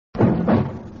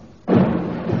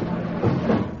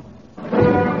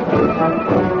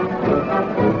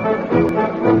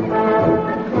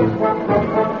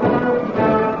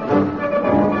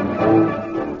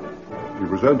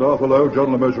Buffalo, John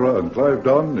LeMessurier, and Clive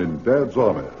Dunn in Dad's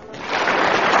Army.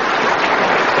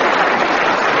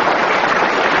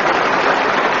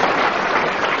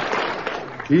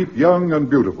 Keep Young and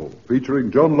Beautiful,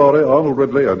 featuring John Laurie, Arnold,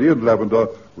 Ridley, and Ian Lavender,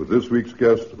 with this week's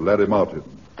guest, Larry Martin.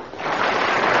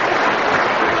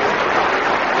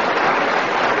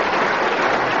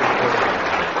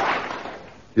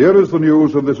 Here is the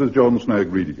news, and this is John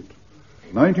Snagg reading it.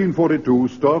 1942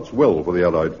 starts well for the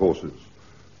Allied forces.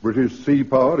 British sea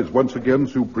power is once again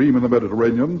supreme in the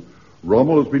Mediterranean.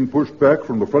 Rommel has been pushed back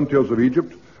from the frontiers of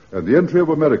Egypt, and the entry of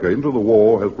America into the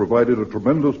war has provided a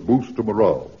tremendous boost to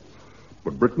morale.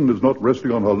 But Britain is not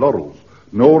resting on her laurels,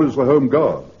 nor is the Home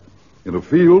Guard. In a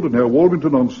field near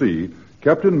Warmington-on-Sea,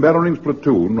 Captain Battering's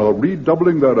platoon are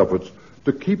redoubling their efforts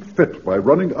to keep fit by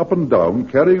running up and down,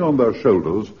 carrying on their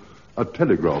shoulders a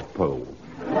telegraph pole.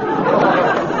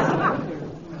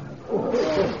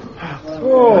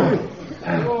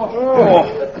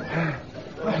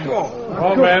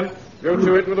 Come on, man. Go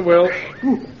to it with a will.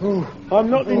 I'm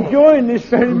not enjoying this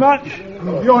very much.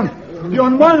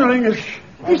 You're wondering if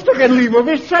he's taken leave of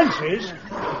his senses.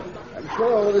 I'm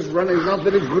sure all this running is not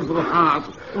very good for the heart.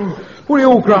 What are you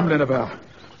all grumbling about?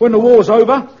 When the war's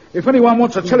over, if anyone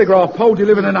wants a telegraph pole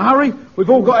delivered in a hurry, we've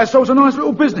all got ourselves a nice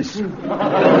little business. Don't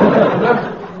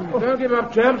give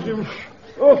up, chaps. You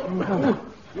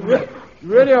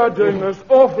really are doing this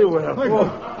awfully well.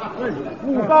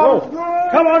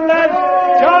 Come on, lads!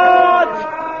 Charge!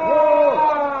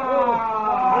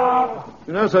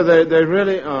 You know, sir, they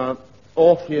really are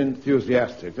awfully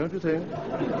enthusiastic, don't you think?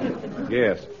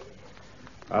 Yes.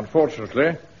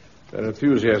 Unfortunately, their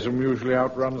enthusiasm usually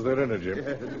outruns their energy.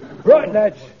 Right,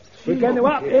 lads. We're going to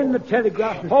up in the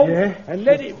telegraph pole and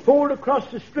let it fall across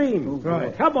the stream.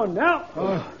 Right. Come on now.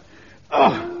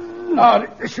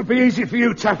 This should be easy for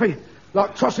you, Taffy.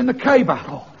 Like tossing the caber.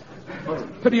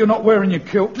 Pity you're not wearing your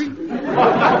kilt.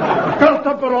 Belt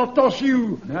up or I'll toss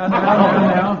you.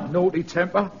 Now. Naughty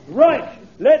temper. Right.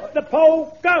 Let the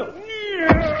pole go.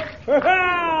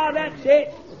 That's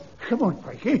it. Come on,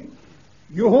 Pikey.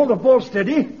 You hold the ball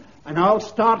steady, and I'll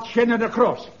start shinning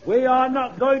across. We are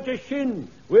not going to shin.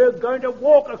 We're going to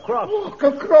walk across. Walk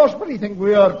across? What do you think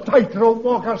we are, tightrope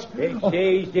walkers? It's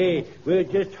easy. We'll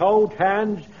just hold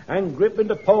hands and gripping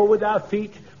the pole with our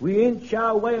feet, we inch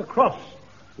our way across.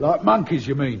 Like monkeys,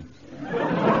 you mean?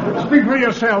 Speak for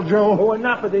yourself, Joe. Oh,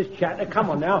 enough of this chatter. Come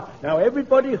on now. Now,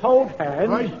 everybody hold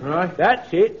hands. Right.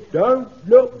 That's it. Don't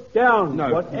look down.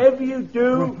 No. Whatever you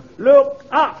do, look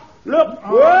up. Look.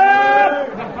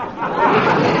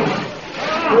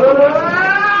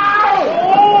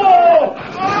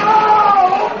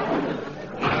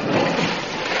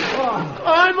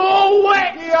 I'm all wet.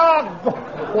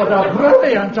 What a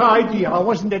brilliant idea,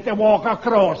 wasn't it, to walk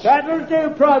across? That'll do,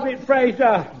 Private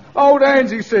Fraser. Old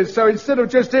Ansley says so. Instead of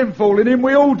just him falling in,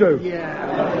 we all do.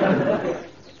 Yeah.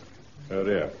 Oh,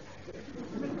 dear.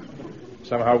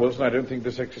 Somehow, Wilson, I don't think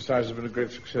this exercise has been a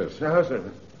great success. No, sir.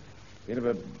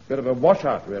 Bit of a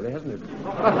washout, really, hasn't it?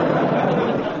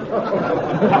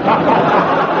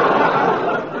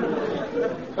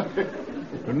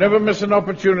 You never miss an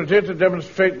opportunity to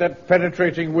demonstrate that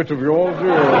penetrating wit of yours, do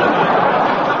you?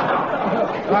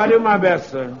 I'll do my best,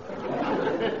 sir.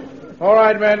 All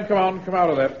right, men, come on, come out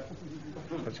of that.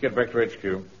 Let's get back to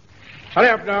HQ. Hurry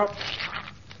up now.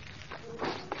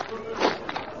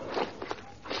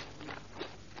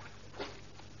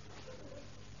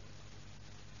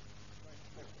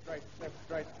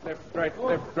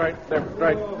 Left,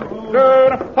 right.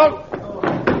 Good. Halt!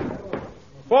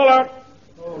 Fall out.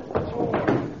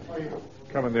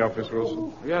 Come in the office,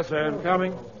 Wilson. Yes, sir, I'm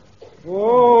coming.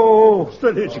 Oh,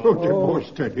 steady, soldier boy,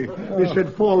 steady. He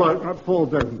said fall out, not fall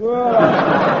down.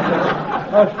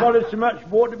 I've swallowed so much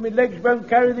water my legs won't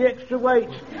carry the extra weight.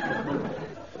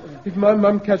 If my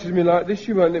mum catches me like this,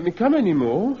 she won't let me come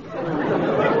anymore.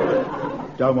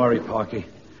 Don't worry, Pikey.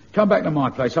 Come back to my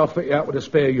place. I'll fit you out with a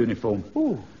spare uniform.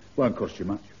 Ooh. Won't cost you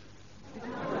much.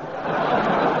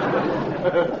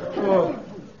 Oh,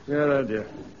 dear.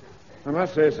 I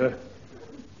must say, sir.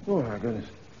 Oh, my goodness.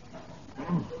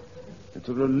 It's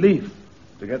a relief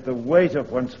to get the weight off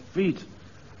one's feet.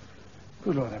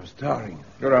 Good Lord, I was tiring.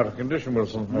 You're out of condition,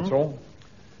 Wilson, that's all.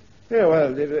 Yeah,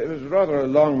 well, it was rather a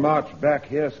long march back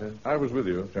here, sir. I was with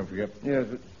you, don't forget. Yes,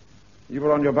 but you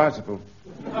were on your bicycle.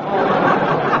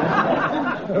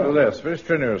 Nevertheless, very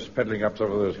strenuous pedaling up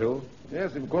over those hills.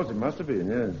 Yes, of course it must have been,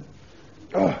 yes.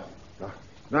 Oh,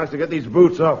 it's nice to get these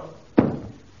boots off.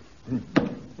 You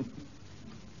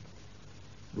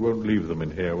won't leave them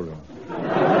in here, will you?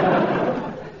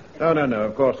 No,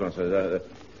 of course not, sir.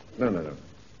 No.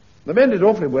 The men did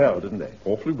awfully well, didn't they?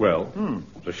 Awfully well.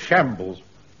 It's a shambles.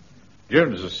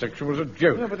 Jones's section was a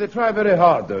joke. Yeah, but they try very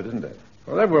hard, though, didn't they?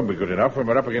 Well, that won't be good enough when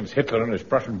we're up against Hitler and his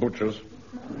Prussian butchers.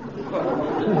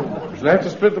 So they have to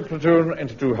split the platoon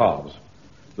into two halves.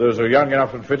 Those who are young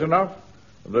enough and fit enough,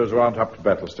 and those who aren't up to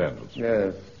battle standards.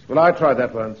 Yes. Well, I tried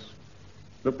that once.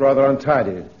 Looked rather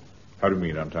untidy. How do you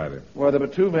mean, untidy? Well, there were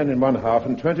 2 men in one half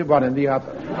and 21 in the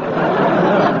other.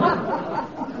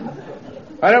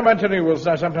 I don't mind telling you,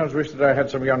 Wilson, I sometimes wish that I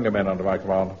had some younger men under my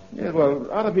command. Yes, well,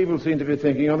 other people seem to be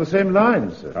thinking on the same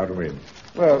lines, sir. How do you mean?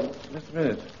 Well, just a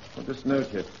minute. I'll just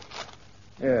note it.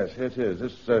 Yes, here it is.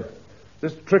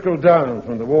 This trickled down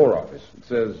from the War Office. It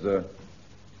says,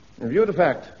 in view of the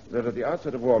fact that at the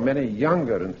outset of war, many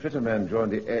younger and fitter men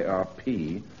joined the ARP,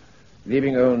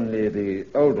 leaving only the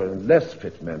older and less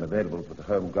fit men available for the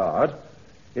Home Guard,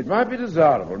 it might be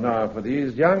desirable now for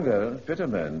these younger, fitter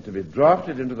men to be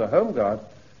drafted into the Home Guard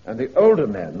and the older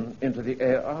men into the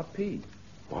ARP.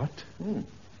 What?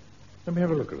 Let me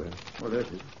have a look at that. Well, there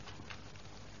it is.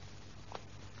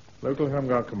 Local Home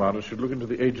Guard commanders should look into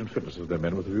the age and fitness of their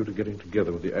men with a view to getting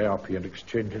together with the ARP and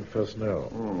exchanging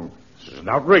personnel. This is an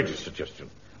outrageous suggestion.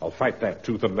 I'll fight that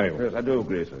tooth and nail. Yes, I do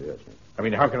agree, sir, yes. I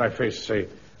mean, how can I face, say,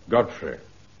 Godfrey,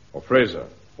 or Fraser,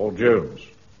 or Jones?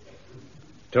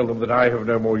 Tell them that I have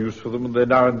no more use for them and they're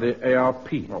now in the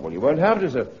ARP. Oh, well, you won't have to,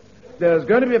 sir. There's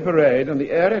going to be a parade, and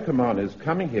the area commander is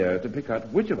coming here to pick out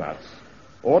which of us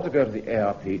ought to go to the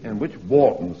ARP and which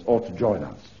wardens ought to join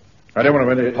us. I don't want to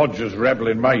have any Hodges rabble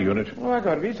in my unit. Oh, I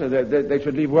got to be, sir. They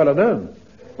should leave well alone.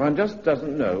 One just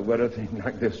doesn't know where a thing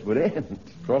like this would end.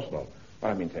 Of course not.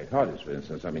 Well, I mean, take Hodges, for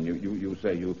instance. I mean, you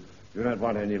say you don't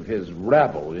want any of his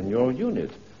rabble in your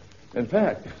unit. In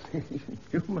fact,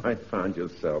 you might find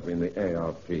yourself in the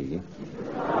ARP.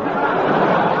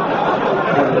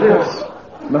 This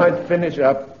might finish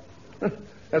up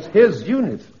as his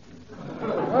unit.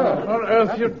 What on earth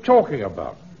are you talking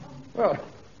about? Well,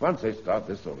 once they start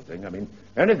this sort of thing, I mean,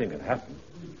 anything can happen.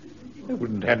 I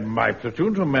wouldn't hand my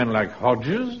platoon to a man like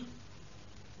Hodges.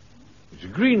 He's a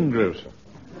greengrocer.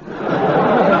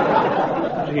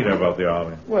 What does he know about the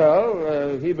army?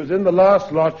 Well, he was in the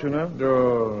last lot, you know.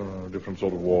 Oh, different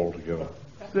sort of war altogether.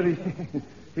 Sir,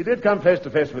 he did come face to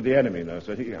face with the enemy, though,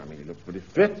 so he looks pretty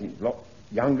fit. He's a lot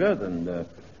younger than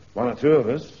one or two of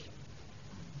us.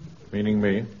 Meaning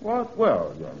me? What?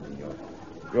 Well,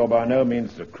 you're by no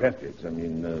means decrepit. I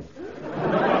mean,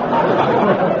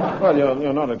 well,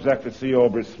 you're not exactly C.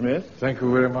 Aubrey Smith. Thank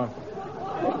you very much.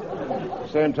 At the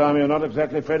same time, you're not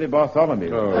exactly Freddie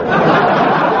Bartholomew. Oh.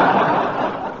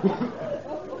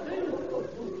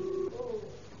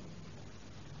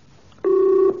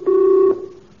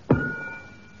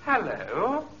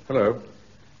 Hello. Hello.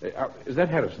 Is that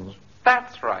Harrison's?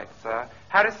 That's right, sir.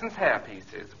 Harrison's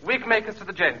hairpieces. Wig makers for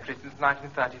the gentry since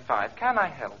 1935. Can I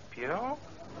help you?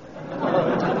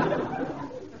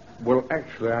 Well,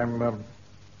 actually, I'm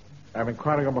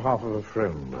inquiring on behalf of a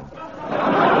friend.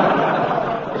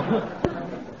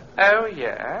 Oh,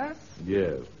 yes?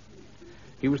 Yes.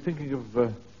 He was thinking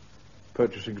of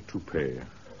purchasing a toupee.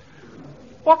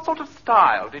 What sort of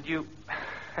style did your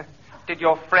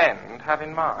friend have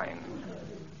in mind?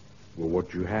 Well, what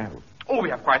do you have? Oh, we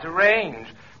have quite a range.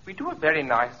 We do a very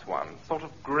nice one, sort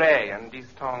of grey and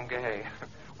distingué.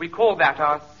 We call that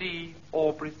our C.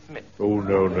 Aubrey Smith. Oh,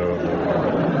 no.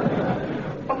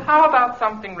 Well, how about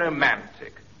something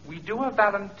romantic? We do a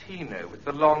Valentino with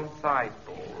the long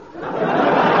sideboard.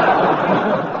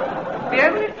 The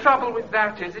only trouble with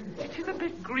that is it is a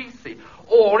bit greasy.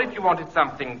 Or if you wanted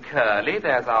something curly,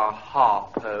 there's our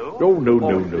Harpo. Oh, no.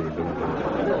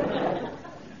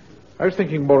 I was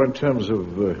thinking more in terms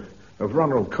of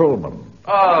Ronald Coleman.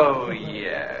 Oh,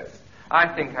 yes. I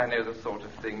think I know the sort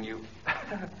of thing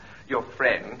your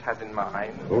friend has in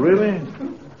mind. Oh, really?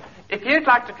 If he'd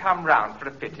like to come round for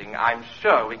a fitting, I'm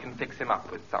sure we can fix him up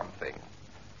with something.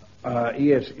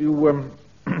 Yes, you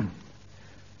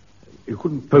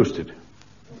couldn't post it.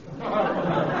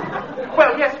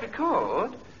 Well, yes, we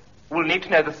could. We'll need to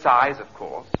know the size, of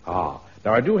course. Now,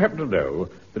 I do happen to know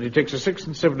that it takes a 6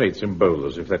 7/8 in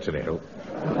bowlers, if that's any help.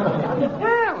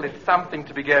 Well, it's something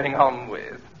to be going on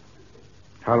with.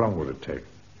 How long will it take?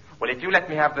 Well, if you let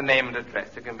me have the name and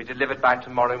address, it can be delivered by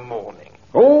tomorrow morning.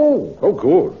 Oh,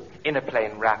 good. In a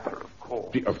plain wrapper, of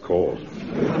course. Of course.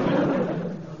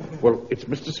 Well, it's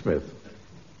Mr. Smith.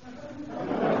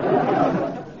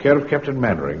 Care of Captain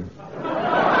Mannering.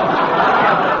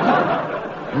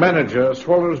 Manager,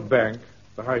 Swallows Bank,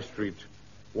 the High Street,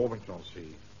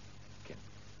 Warmington-on-Sea.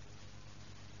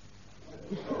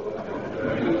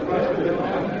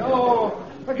 Oh,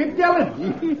 I keep telling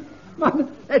you. Man,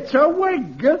 it's a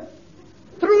wig.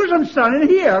 Through them, son, and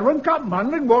here, when Captain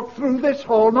Manling walked through this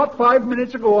hall not 5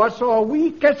 minutes ago, I saw a wee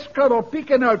kestrel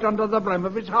peeking out under the brim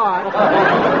of his hat.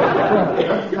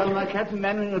 Sound like Captain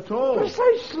Manling at all.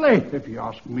 Precisely. If you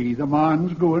ask me, the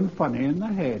man's going funny in the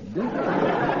head.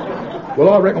 Well,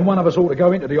 I reckon one of us ought to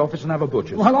go into the office and have a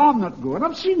butcher's. Well, I'm not going.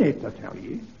 I've seen it, I tell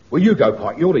you. Well, you go,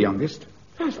 Pike. You're the youngest.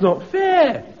 That's not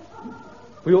fair.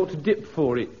 We ought to dip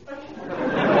for it.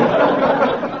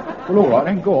 Well, all right,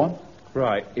 then. Go on.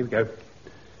 Right, here we go.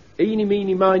 Eeny,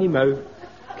 meeny, miny, mo.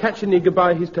 Catch a nigger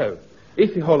by his toe.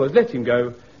 If he hollers, let him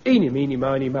go. Eeny, meeny,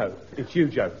 miny, mo. It's you,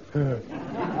 Joe.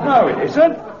 No, it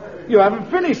isn't. You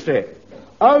haven't finished it.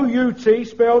 O-U-T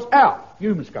spells out.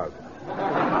 You must go.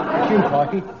 It's you,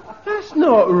 Pikey. That's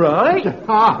not right. It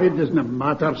doesn't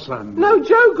matter, son. No,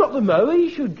 Joe got the mo. He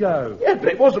should go. Yeah, but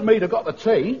it wasn't me that got the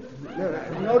tea.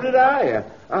 Nor did I.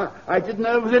 I didn't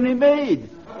know it was any maid.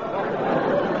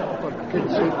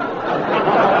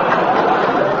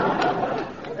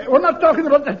 We're not talking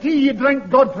about the tea you drink,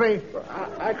 Godfrey.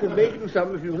 I could make you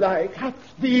some if you like.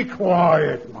 Be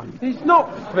quiet, man. It's not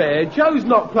fair. Joe's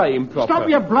not playing proper. Stop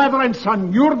your blathering,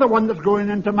 son. You're the one that's going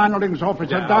into Manning's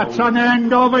office, and that's an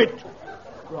end of it.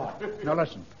 Right. Now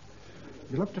listen.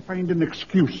 You'll have to find an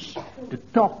excuse to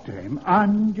talk to him,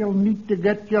 and you'll need to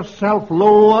get yourself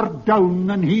lower down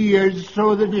than he is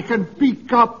so that you can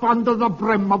peek up under the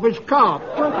brim of his cap.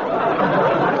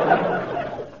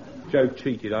 Joe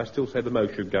cheated. I still say the mo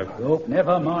should go. Look,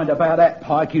 never mind about that,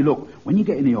 Pikey. Look, when you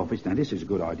get in the office, now this is a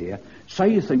good idea, say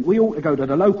you think we ought to go to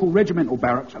the local regimental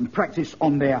barracks and practice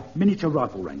on their miniature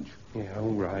rifle range. Yeah,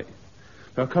 all right.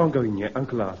 But I can't go in yet.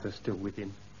 Uncle Arthur's still with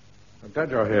him. I'm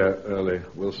glad you're here early,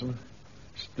 Wilson.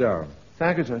 Sit down.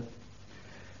 Thank you, sir.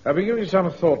 I've been giving some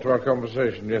thought to our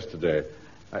conversation yesterday.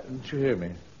 Didn't you hear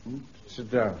me? Sit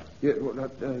down. Yeah, well,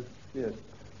 yes.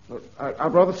 Well,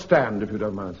 I'd rather stand, if you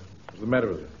don't mind, sir. What's the matter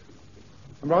with you?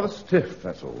 I'm rather stiff,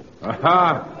 that's all.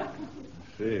 Aha! I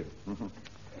see.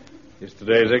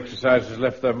 Yesterday's exercises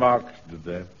left their mark, did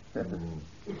they?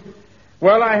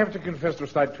 Well, I have to confess to a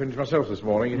slight twinge myself this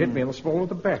morning. It hit me in the small of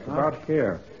the back, about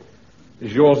here.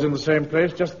 Is yours in the same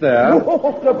place, just there? No,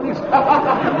 please.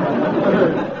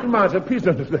 Mind, sir, please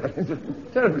don't do that. It's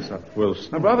terribly sorry.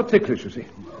 Wilson. I'm rather ticklish, you see.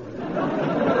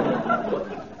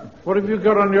 What have you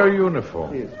got on your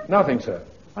uniform? Yes. Nothing, sir.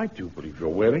 I do believe you're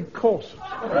wearing corsets. Am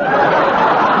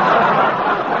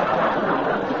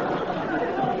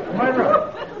I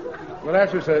right? Well,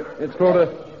 actually, sir, it's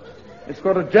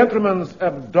called a gentleman's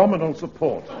abdominal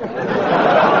support.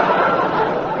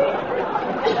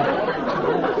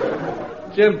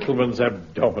 Gentleman's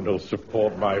abdominal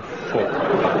support, my foot.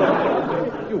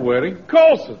 You're wearing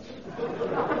corsets.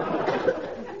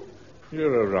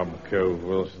 You're a rum cove,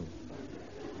 Wilson.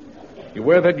 You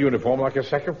wear that uniform like a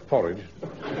sack of porridge.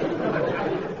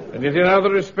 And yet in other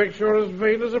respects you're as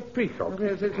vain as a peacock.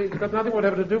 It's got nothing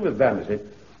whatever to do with vanity.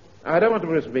 I don't want to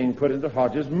risk being put into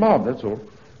Hodges' mob, that's all.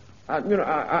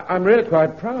 I'm really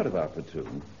quite proud of our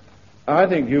platoon. I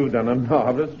think you've done a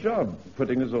marvelous job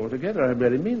putting us all together. I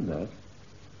really mean that.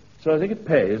 So I think it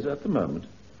pays at the moment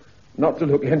not to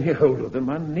look any older than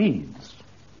one needs.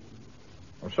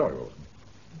 I'm sorry, Wilson.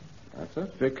 That's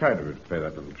very kind of you to pay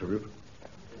that little tribute.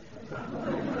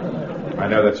 I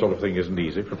know that sort of thing isn't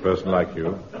easy for a person like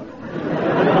you.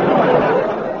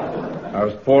 I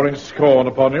was pouring scorn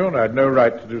upon you, and I had no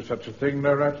right to do such a thing,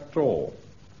 no right at all.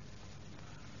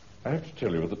 I have to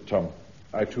tell you that,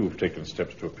 I too have taken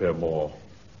steps to appear more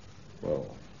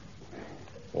virile.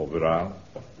 Oh,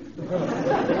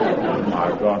 my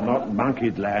God, not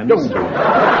monkeyed land. No.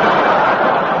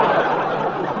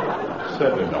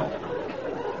 Certainly not.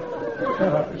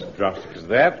 Not as drastic as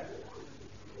that.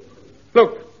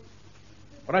 Look,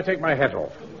 when I take my hat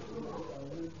off.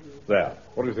 There.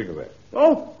 What do you think of that?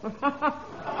 Oh!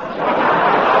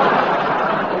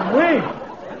 Wait!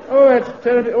 Oh, that's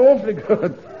terribly, awfully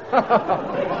good.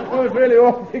 Oh, it's really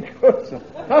awfully good, sir.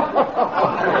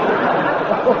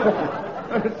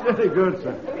 It's very good,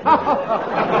 sir.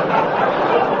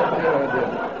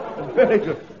 Very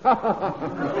good.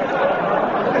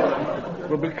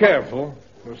 Well, be careful.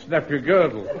 You'll snap your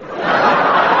girdle.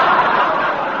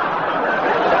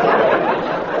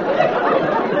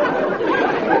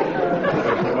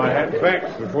 My hat back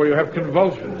before you have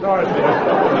convulsions. Sorry,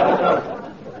 sir.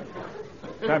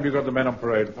 Time you got the men on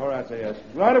parade. All right, sir, yes.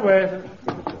 Right away, sir.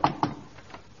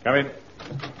 Come in.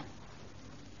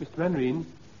 Mr. Manring,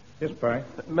 Yes, Pye.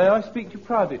 may I speak to you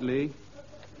privately?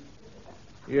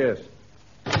 Yes.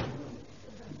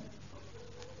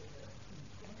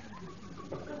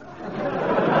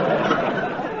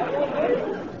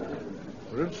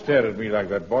 Don't stare at me like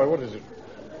that, boy. What is it?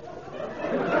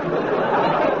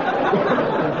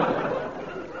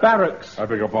 barracks. I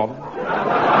beg your pardon?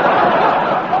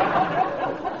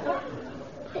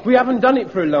 We haven't done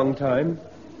it for a long time.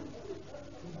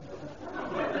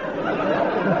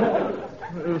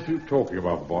 What are you talking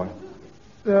about, boy?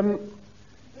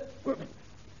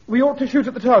 We ought to shoot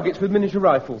at the targets with miniature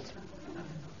rifles.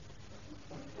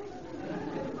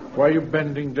 Why are you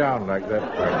bending down like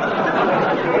that,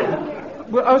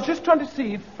 Frank? Well, I was just trying to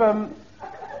see if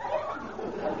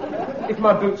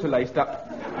my boots are laced up.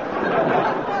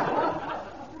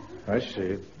 I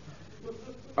see.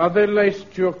 Are they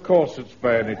laced to your corsets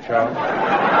by any chance?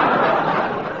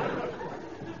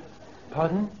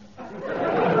 Pardon?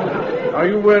 Are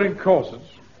you wearing corsets?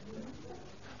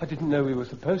 I didn't know we were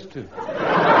supposed to.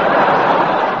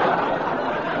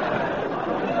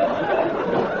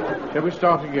 Shall we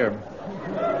start again?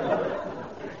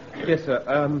 Yes,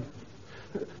 sir.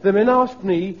 The men asked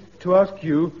me to ask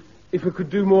you if we could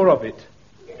do more of it.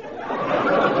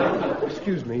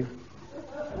 Excuse me.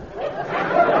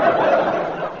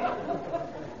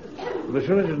 Well, they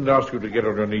surely didn't ask you to get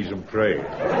on your knees and pray.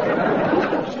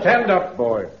 Stand up,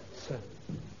 boy. Sir.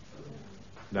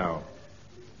 Now,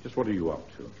 just what are you up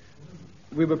to?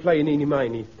 We were playing Eeny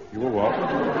Meeny. You were what?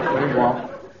 Playing what?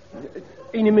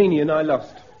 Eeny Meeny and I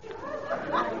lost.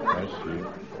 I see.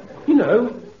 You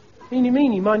know, Eeny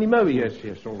Meeny, Miny Moey.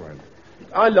 Yes, all right.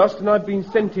 I lost and I've been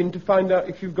sent in to find out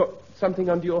if you've got something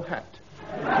under your hat.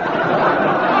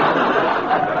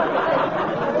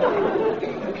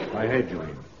 My head, you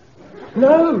mean?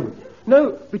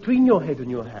 No, between your head and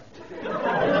your hat.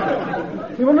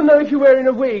 We want to know if you're wearing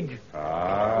a wig.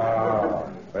 Ah,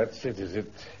 that's it, is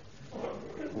it?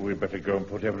 We'd better go and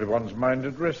put everyone's mind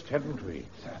at rest, hadn't we?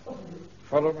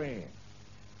 Follow me.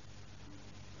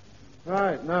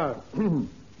 Right, now,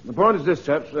 the point is this,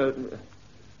 chaps.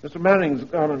 Mr. Manning's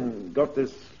gone and got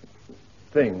this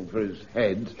thing for his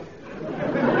head.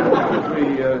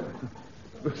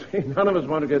 But none of us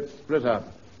want to get split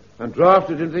up and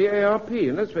drafted into the ARP.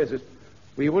 And let's face it,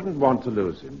 we wouldn't want to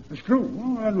lose him. It's true.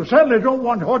 And we certainly don't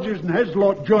want Hodges and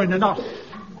Heslot joining us.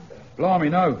 Blimey,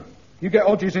 no. You get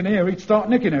Hodges in here, he'd start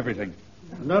nicking everything.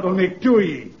 And that'll make two of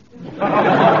ye.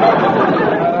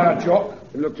 Jock.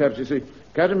 Look, chaps, you see,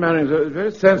 Captain Manning's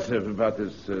very sensitive about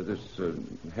this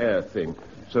hair thing.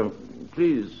 So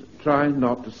please try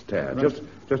not to stare. Just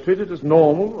treat it as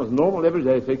normal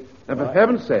everyday thing. And for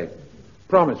heaven's sake,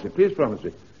 please promise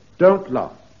me, don't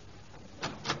laugh.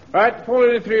 Right, fall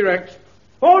in 3 ranks.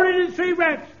 Fall in 3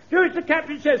 ranks. Do as the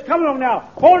captain says. Come along now.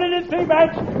 Fall in 3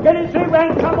 ranks. Get in 3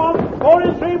 ranks. Come on. Fall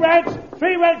in 3 ranks.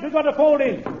 3 ranks we've got to fall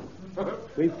in.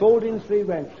 We fall in 3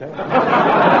 ranks, sir.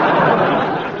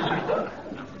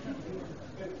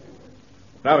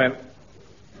 Now then,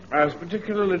 I was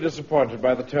particularly disappointed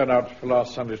by the turnout for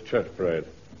last Sunday's church parade.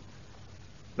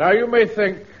 Now, you may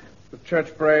think that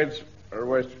church parades are a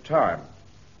waste of time,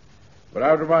 but I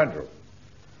would remind you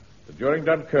that during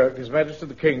Dunkirk, His Majesty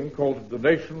the King called the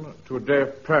nation to a day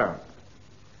of prayer.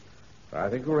 I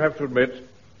think we'll have to admit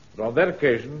that on that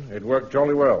occasion it worked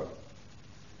jolly well.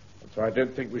 And so I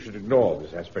don't think we should ignore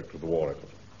this aspect of the war effort.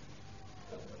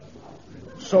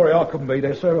 Sorry I couldn't be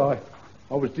there, sir.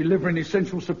 I was delivering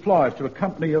essential supplies to a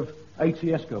company of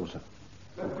ATS girls, sir.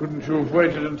 Couldn't you have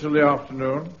waited until the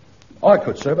afternoon? I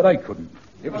could, sir, but they couldn't.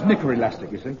 It was knicker elastic,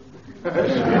 you see.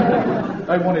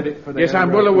 They wanted it for their... Yes,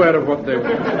 I'm well aware of what they were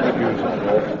using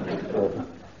it for.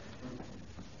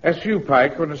 As for you,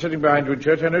 Pike, when I was sitting behind you in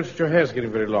church, I noticed your hair's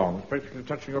getting very long. It's practically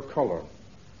touching your collar.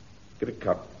 Get it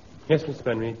cut. Yes, Mr.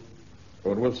 Benry.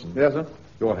 Lord Wilson. Yes, sir?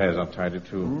 Your hair's untidy,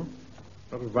 too. Mm-hmm.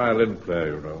 Not a violin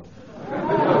player, you know.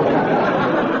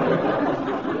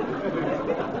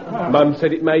 Mum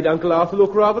said it made Uncle Arthur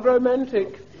look rather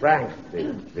romantic. Frank,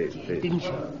 please. Didn't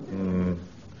she?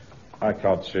 I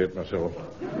can't see it myself.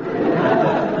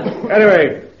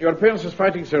 Anyway, your appearance as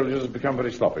fighting soldiers has become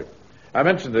very sloppy. I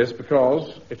mention this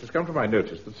because it has come to my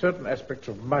notice that certain aspects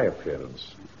of my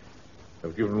appearance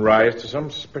have given rise to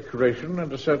some speculation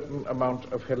and a certain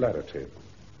amount of hilarity.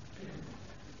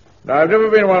 Now, I've never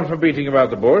been one for beating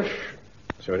about the bush,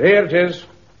 so here it is,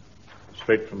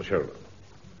 straight from the shoulder.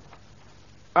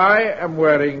 I am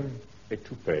wearing a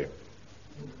toupee,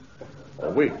 or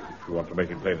wig, if you want to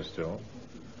make it plainer still.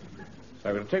 So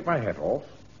I'm going to take my hat off,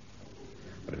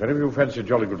 but if any of you fancy a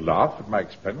jolly good laugh at my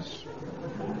expense,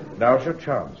 now's your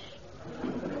chance,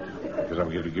 because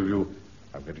I'm going to give you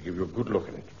a good look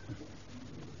at it.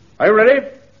 Are you ready?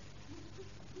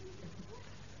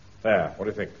 There, what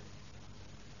do you think?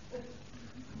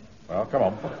 Well, come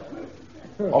on.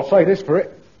 I'll say this for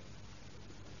it.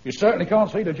 You certainly can't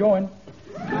see the join.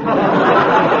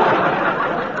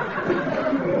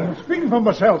 Speaking for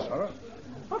myself, sir,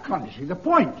 I can't see the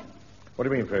point. What do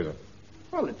you mean, Fraser?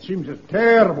 Well, it seems a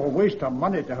terrible waste of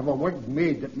money to have a wig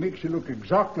made that makes you look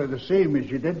exactly the same as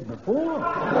you did before.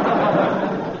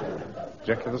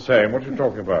 Exactly the same. What are you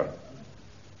talking about?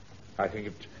 I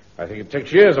think it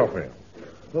takes years off me.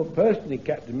 Well, personally,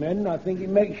 Captain Manning, I think it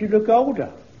makes you look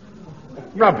older.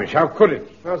 Rubbish, how could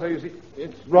it? Well, so you see,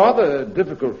 it's rather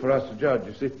difficult for us to judge,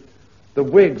 you see. The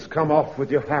wigs come off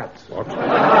with your hats. What?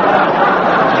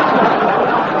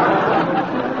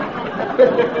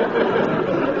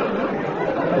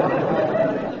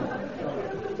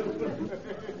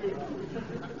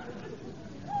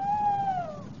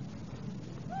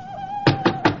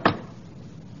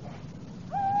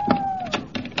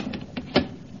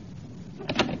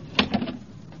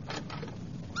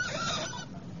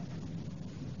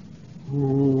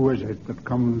 Who is it that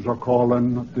comes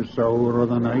a-calling at this hour of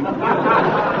the night?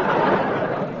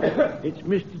 It's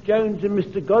Mr. Jones and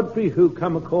Mr. Godfrey who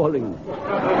come a-calling.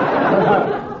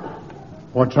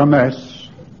 What's a mess?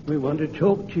 We want to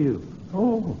talk to you.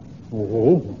 Oh,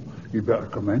 you better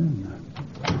come in.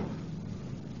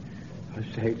 I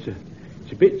say, it's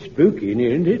a bit spooky in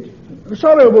here, isn't it?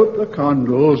 Sorry about the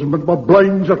candles, but my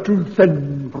blinds are too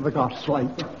thin for the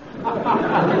gaslight.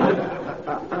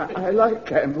 I like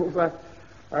candles. I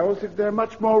always think they're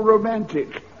much more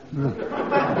romantic.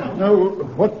 Now,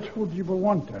 what would you be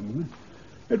wanting?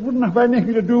 It wouldn't have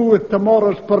anything to do with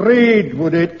tomorrow's parade,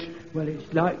 would it? Well,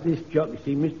 it's like this, Jock. You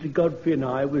see, Mr. Godfrey and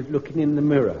I was looking in the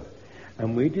mirror,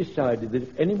 and we decided that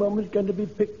if anyone was going to be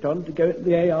picked on to go into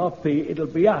the ARP, it'll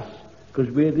be us, because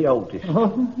we're the oldest.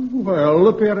 Oh, well,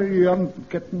 the pair of you aren't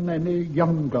getting any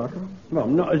younger. Well,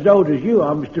 I'm not as old as you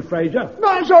are, Mr. Fraser.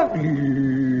 That's all.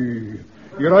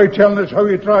 You're out telling us how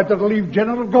you tried to relieve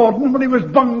General Gordon when he was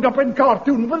bunged up in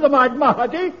Khartoum with the Mad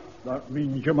Mahdi? That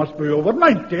means you must be over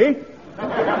 90.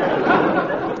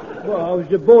 Well, I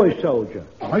was a boy soldier.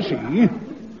 I see.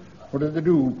 What did they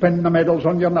do? Pin the medals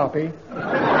on your nappy?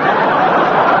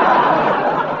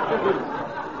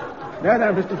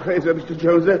 No, Mr. Fraser, Mr.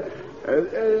 Jones,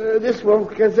 this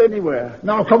won't get us anywhere.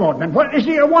 Now, come on, then. What is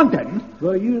he wanting?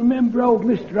 Well, you remember old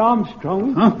Mr.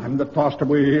 Armstrong? Huh? And that passed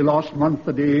away last month,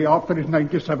 the day after his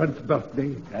 97th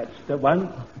birthday. That's the one.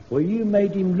 Well, you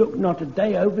made him look not a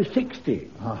day over 60.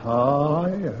 Aha,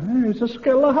 yeah. It's a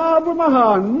skill I have with my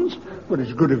hands. But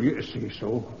it's good of you to say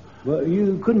so. Well,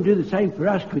 you couldn't do the same for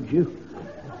us, could you?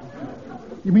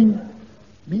 You mean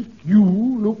make you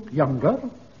look younger?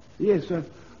 Yes, sir.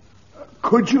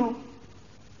 Could you?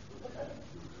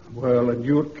 Well, in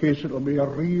your case, it'll be a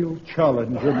real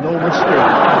challenge and no mistake.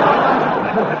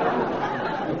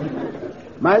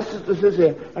 My sister says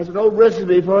here has an old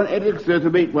recipe for an elixir to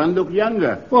make one look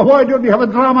younger. Well, why don't you have a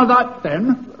drama of that,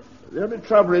 then? The only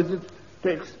trouble is it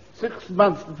takes 6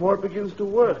 months before it begins to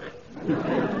work.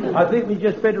 I think we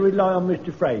just better rely on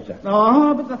Mr. Fraser.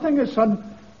 But the thing is, son,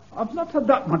 I've not had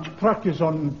that much practice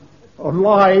on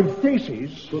live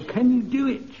faces. Well, can you do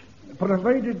it?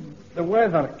 Provided the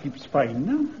weather keeps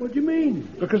fine. What do you mean?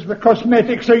 Because the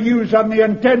cosmetics I use are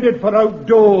intended for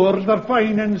outdoors. They're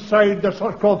fine inside the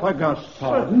sarcophagus.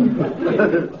 Pardon?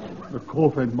 The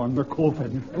coffin, man, the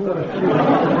coffin.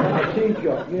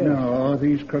 Yeah. No,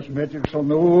 these cosmetics will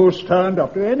no stand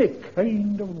up to any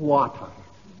kind of water.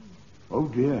 Oh,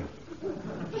 dear.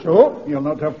 So, you'll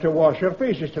not have to wash your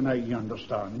faces tonight, you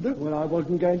understand? Well, I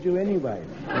wasn't going to anyway.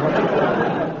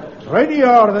 Ready you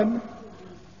are, then.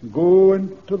 Go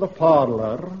into the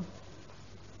parlour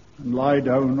and lie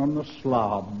down on the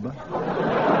slab.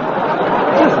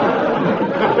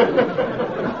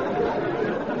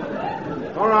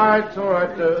 All right.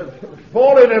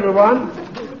 Fall in, everyone.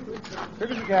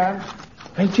 Quick as you can.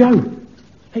 Hey, Joe.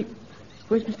 Hey,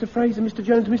 where's Mr. Fraser, Mr.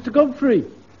 Jones, Mr. Godfrey?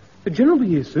 The General will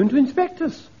be here soon to inspect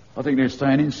us. I think they're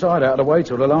staying inside out of the way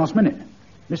till the last minute.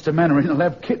 Mr. Mannering will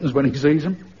have kittens when he sees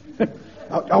them.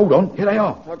 Hold on, here they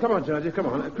are. Well, come on, Georgie, come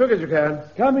on. Quick as you can.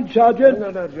 Coming, Sergeant.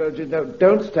 No, Georgie,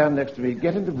 don't stand next to me.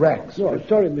 Get into ranks. Oh,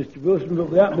 sorry, Mr. Wilson, but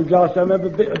without my glass, I'm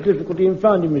having a bit of difficulty in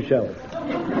finding myself.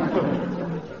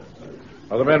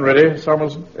 Are the men ready,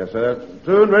 Samuelson? Yes, sir.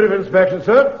 Soon ready for inspection,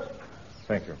 sir.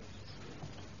 Thank you.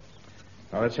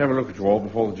 Now, let's have a look at you all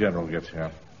before the General gets here.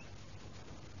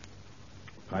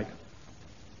 Pike?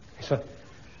 Yes, sir.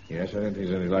 Yes, I don't think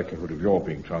there's any likelihood of your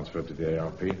being transferred to the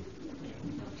ARP.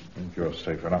 I think you're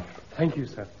safe enough. Thank you,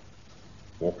 sir.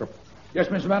 Walker? Yes,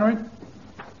 Mr. Mannering?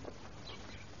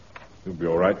 You'll be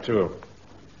all right, too.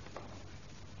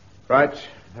 Right.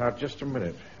 Now, just a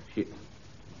minute.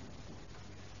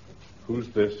 Who's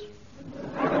this?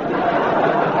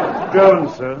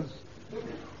 Jones, sir.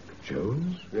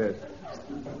 Jones? Yes.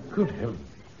 Good heavens.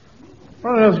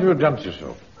 What on earth have you done to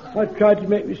yourself? I tried to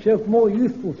make myself more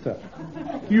youthful, sir.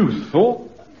 Youthful?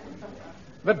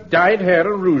 That dyed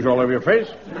hair and rouge all over your face.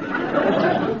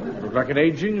 Look like an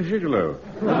aging gigolo.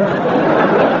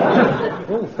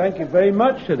 Oh, thank you very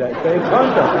much, sir. That's very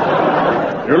kind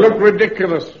of you. You look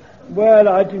ridiculous. Well,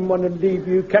 I didn't want to leave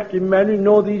you, Captain Mannering,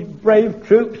 nor these brave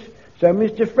troops, so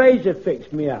Mr. Fraser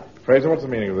fixed me up. Fraser, what's the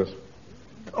meaning of this?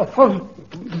 I thought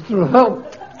to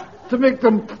help to make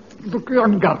them look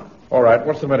younger. All right,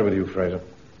 what's the matter with you, Fraser?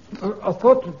 I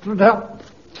thought it would help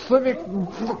to make them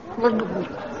look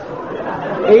younger.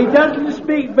 He doesn't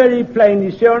speak very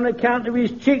plainly, sir, on account of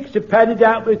his cheeks are padded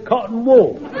out with cotton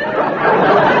wool.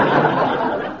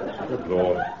 Good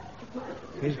Lord.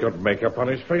 He's got makeup on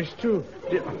his face, too.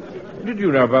 Did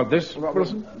you know about this,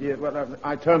 Wilson? Yeah, well,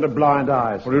 I turned a blind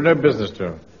eye. Well, you've no business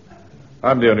to.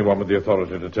 I'm the only one with the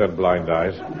authority to turn blind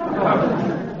eyes.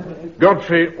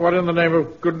 Godfrey, what in the name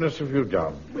of goodness have you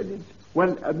done?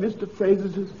 Well, Mr.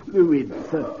 Fraser's is fluid,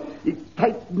 sir. It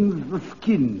tightens the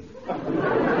skin.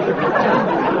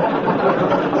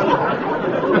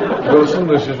 Wilson,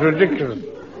 this is ridiculous.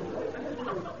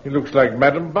 He looks like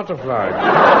Madame Butterfly.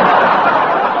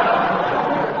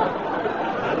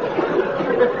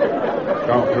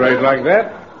 Can't parade like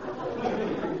that.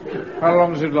 How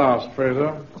long does it last,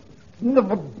 Fraser?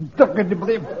 Never dug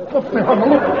anybody up to have a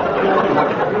look.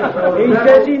 He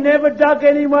says he never dug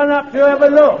anyone up to have a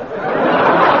look.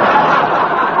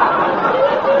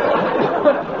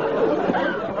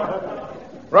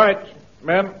 Right,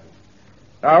 men.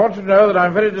 Now, I want you to know that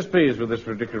I'm very displeased with this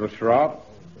ridiculous charade.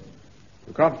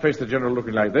 You can't face the General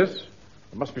looking like this.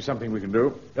 There must be something we can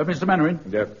do. Mr. Mannering?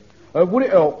 Yeah. Would it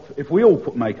help if we all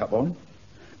put makeup on?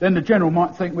 Then the General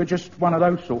might think we're just one of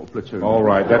those sort of platoons. All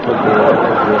right, that will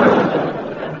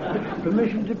do.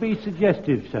 Permission to be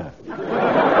suggestive, sir.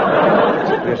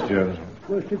 Yes, Jones.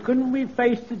 Well, sir, couldn't we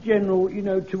face the General,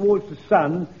 towards the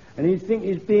sun, and he'd think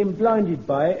he's being blinded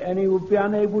by it, and he would be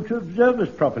unable to observe us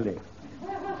properly?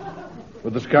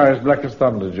 With the sky as black as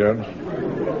thunder, Jones.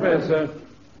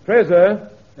 Fraser,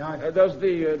 does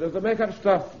the makeup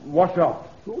stuff wash off?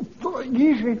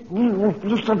 Easy. What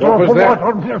was that?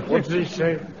 What did he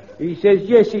say? He says,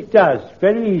 yes, it does,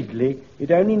 very easily. It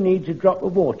only needs a drop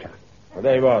of water. Well,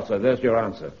 there you are, sir. There's your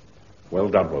answer. Well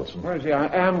done, Wilson. Well, you see, I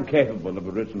am capable of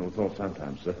original thought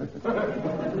sometimes, sir.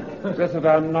 It's just that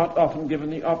I'm not often given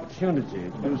the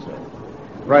opportunity to do so.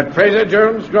 Right, Fraser,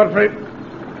 Jones, Godfrey.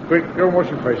 Quick, go and wash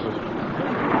your faces.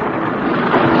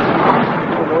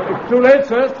 It's too late,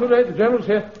 sir. It's too late. The General's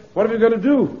here. What are we going to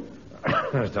do?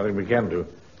 There's nothing we can do,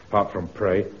 apart from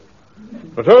pray.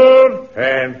 Platoon,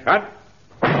 and cut.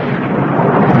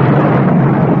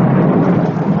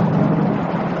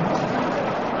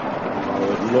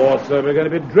 Oh, Lord, sir, we're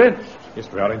going to be drenched. Yes,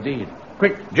 we are indeed.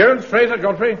 Quick, Jones, Fraser,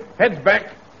 Godfrey, heads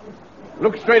back.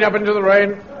 Look straight up into the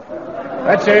rain.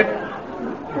 That's it.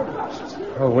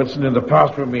 Oh, Winston, in the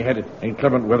past when we had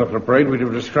inclement weather for a parade, we'd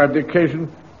have described the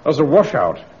occasion as a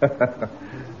washout.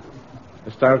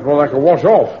 This time it's more like a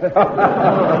wash-off.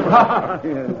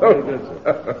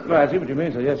 No, I see what you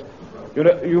mean, sir, yes.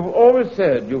 You've always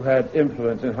said you had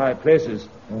influence in high places.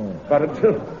 But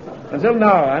until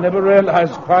now, I never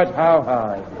realized quite how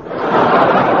high.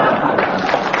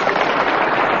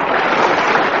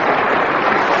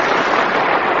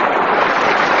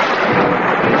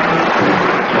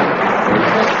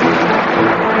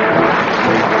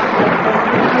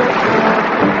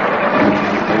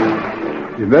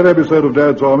 In that episode of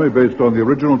Dad's Army, based on the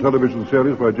original television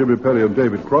series by Jimmy Perry and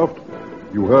David Croft,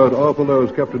 you heard Arthur Lowe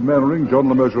as Captain Mannering, John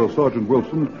LeMessurier as Sergeant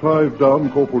Wilson, Clive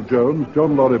Dunn, Corporal Jones,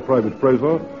 John Laurie, Private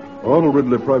Fraser, Arnold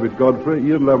Ridley, Private Godfrey,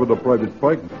 Ian Lavender, Private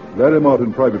Pike, Larry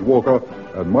Martin, Private Walker,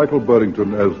 and Michael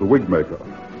Burrington as the wig maker.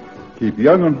 Keep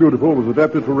Young and Beautiful was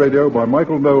adapted to radio by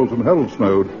Michael Knowles and Harold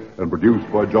Snowd and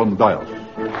produced by John Dias.